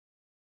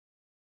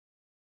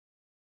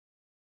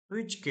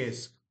Which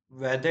case,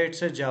 whether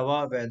it's a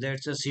Java, whether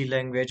it's a C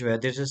language,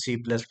 whether it's a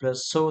C++,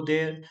 so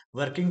their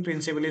working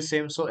principle is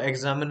same. So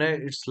examiner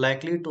it's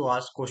likely to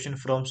ask question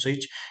from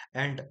switch,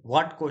 and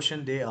what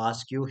question they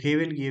ask you, he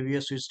will give you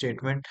a switch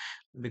statement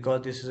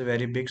because this is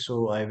very big.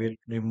 So I will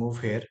remove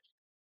here.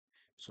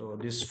 So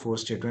this four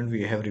statement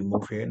we have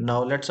removed here.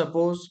 Now let's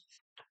suppose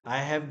I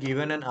have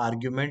given an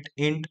argument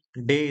int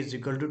day is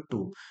equal to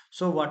 2.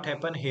 So what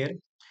happened here?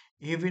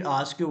 He will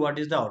ask you what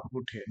is the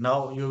output here.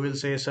 Now you will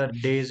say, sir,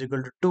 day is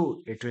equal to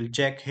 2. It will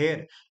check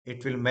here.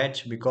 It will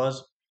match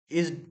because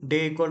is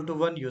day equal to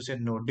 1? You said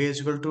no. Day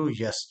is equal to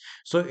yes.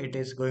 So it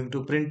is going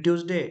to print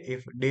Tuesday.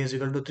 If day is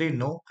equal to 3,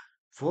 no.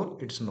 4,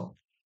 it's no.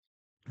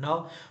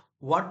 Now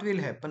what will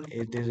happen?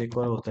 It is एक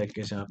और होता है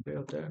case यहाँ पे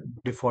होता है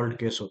default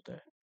case होता है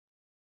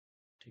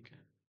ठीक है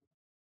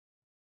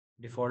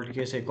डिफॉल्ट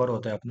केस एक और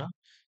होता है अपना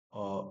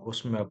और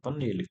उसमें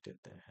अपन ये लिख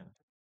देते हैं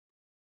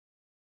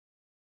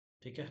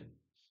ठीक है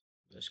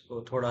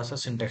इसको थोड़ा सा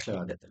सिंटेक्स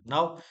लगा देते हैं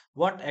now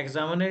what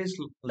examiner is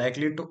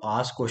likely to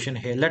ask question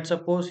here let's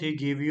suppose he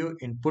give you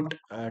input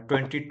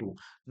 22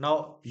 now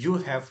you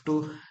have to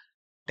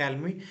tell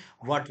me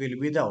what will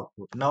be the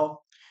output now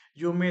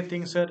you may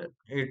think sir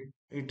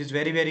it is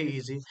very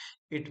easy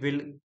it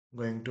will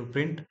going to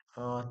print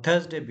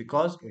Thursday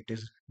because it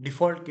is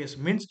default case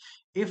means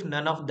if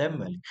none of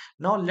them valid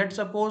now let's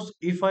suppose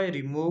if I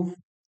remove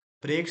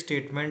break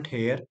statement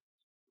here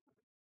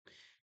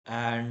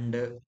and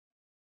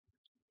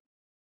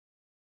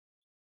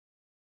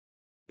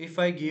if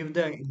I give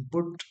the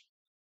input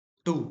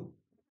 2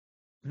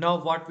 now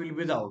what will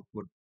be the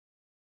output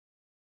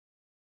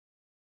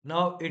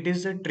now it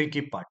is a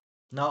tricky part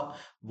now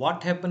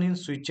what happen in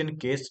switch in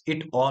case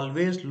it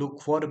always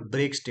look for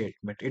break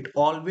statement it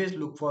always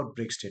look for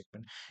break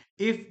statement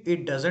if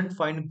it doesn't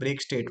find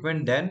break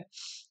statement then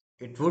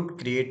it would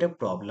create a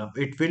problem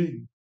it will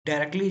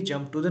directly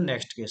jump to the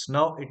next case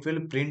now it will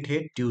print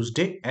here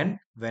Tuesday and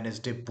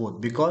Wednesday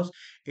both because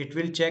it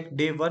will check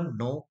day 1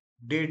 no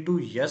day 2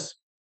 yes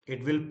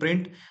it will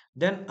print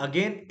then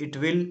again it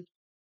will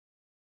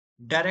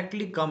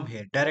directly come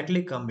here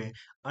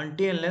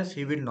until unless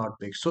he will not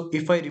break so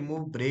if I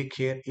remove break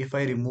here if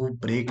I remove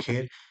break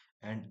here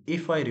and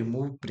if I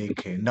remove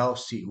break here now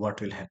see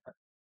what will happen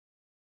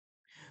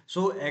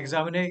so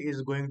examiner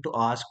is going to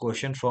ask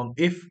question from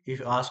if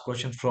ask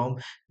question from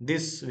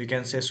this we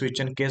can say switch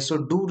and case. So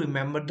do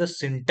remember the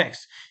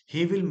syntax.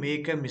 He will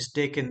make a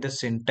mistake in the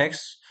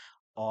syntax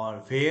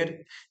or where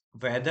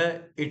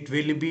whether it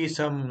will be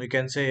some we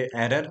can say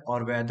error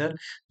or whether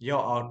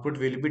your output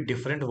will be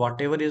different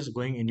whatever is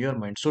going in your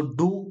mind. So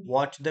do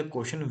watch the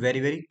question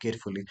very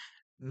carefully.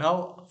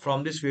 Now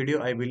from this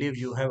video I believe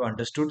you have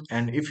understood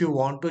and if you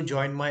want to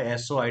join my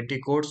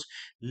SOIT course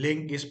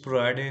link is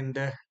provided in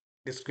the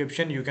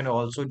description you can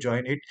also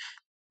join it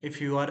if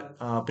you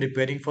are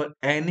preparing for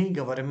any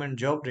government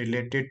job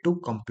related to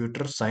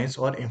computer science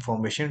or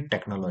information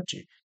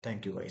technology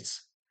thank you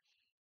guys